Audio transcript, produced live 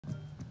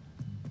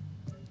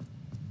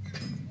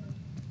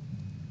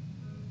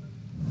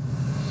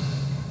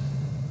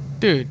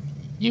Dude,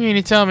 you mean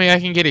to tell me I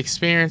can get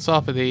experience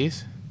off of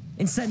these?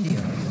 Incendio.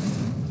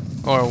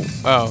 Or,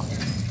 oh.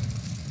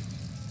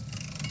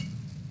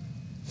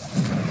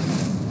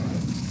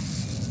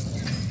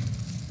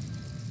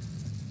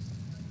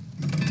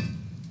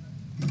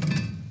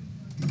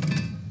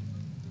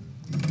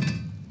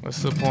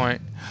 What's the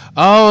point?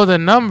 Oh, the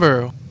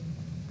number.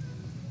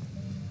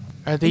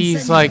 Are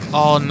these like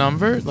all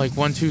numbered? Like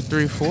 1, 2,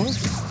 3, 4?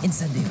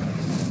 Incendio.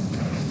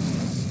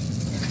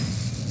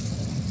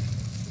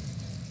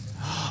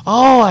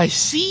 Oh, I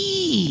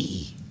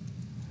see.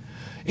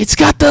 It's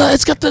got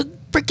the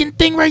freaking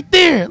thing right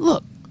there.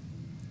 Look.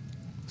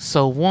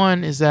 So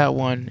 1 is that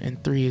one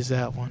and 3 is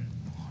that one.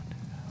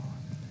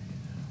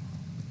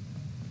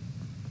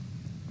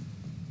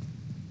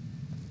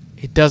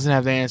 It doesn't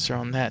have the answer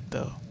on that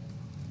though.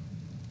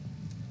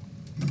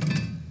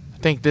 I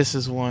think this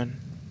is 1.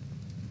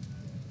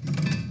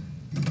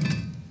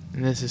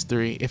 And this is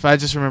 3. If I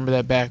just remember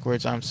that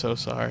backwards, I'm so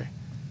sorry.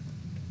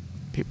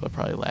 People are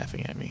probably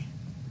laughing at me.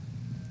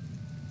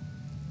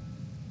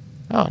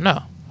 Oh,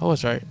 no. I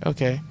was right.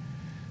 Okay.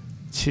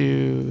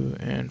 2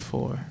 and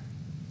 4.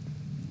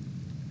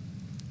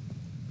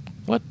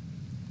 What?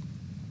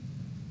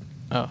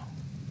 Oh.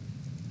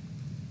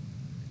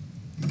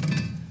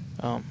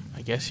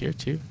 I guess here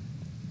too.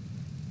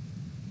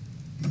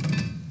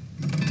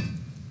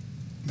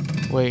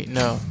 Wait,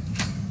 no.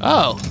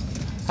 Oh!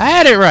 I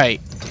had it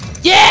right!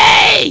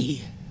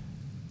 Yay!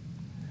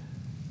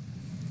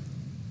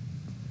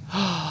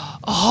 A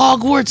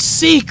Hogwarts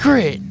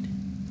secret!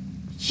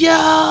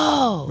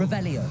 Yo!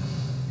 Revelio.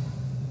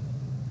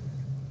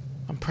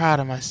 I'm proud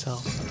of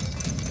myself.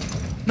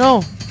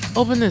 No!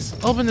 Open this!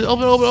 Open this!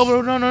 Open! Open!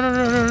 Open! No! No! No!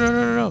 No! No!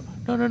 No!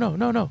 No! No! No! No!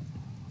 No! No!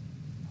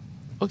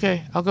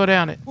 Okay, I'll go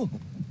down it.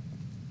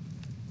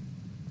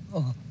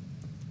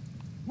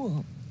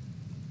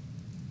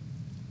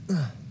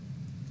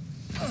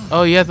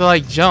 Oh, you have to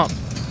like jump.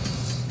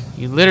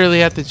 You literally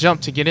have to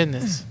jump to get in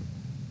this.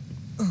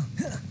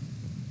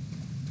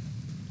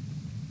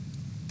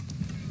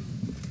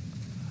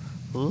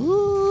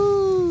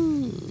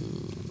 Ooh.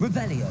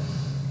 Revelio.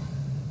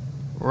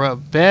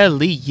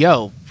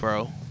 Rebellio,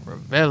 bro.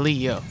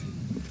 Rebellio.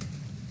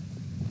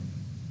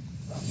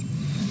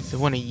 So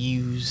I want to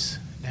use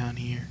down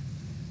here.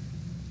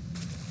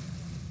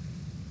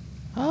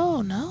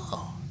 Oh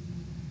no.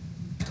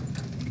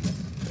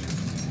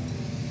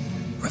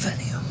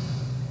 Revelio.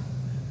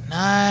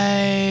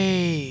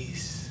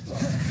 Nice.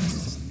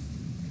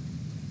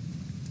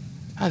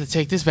 I have to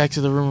take this back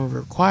to the room of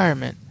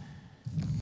requirement.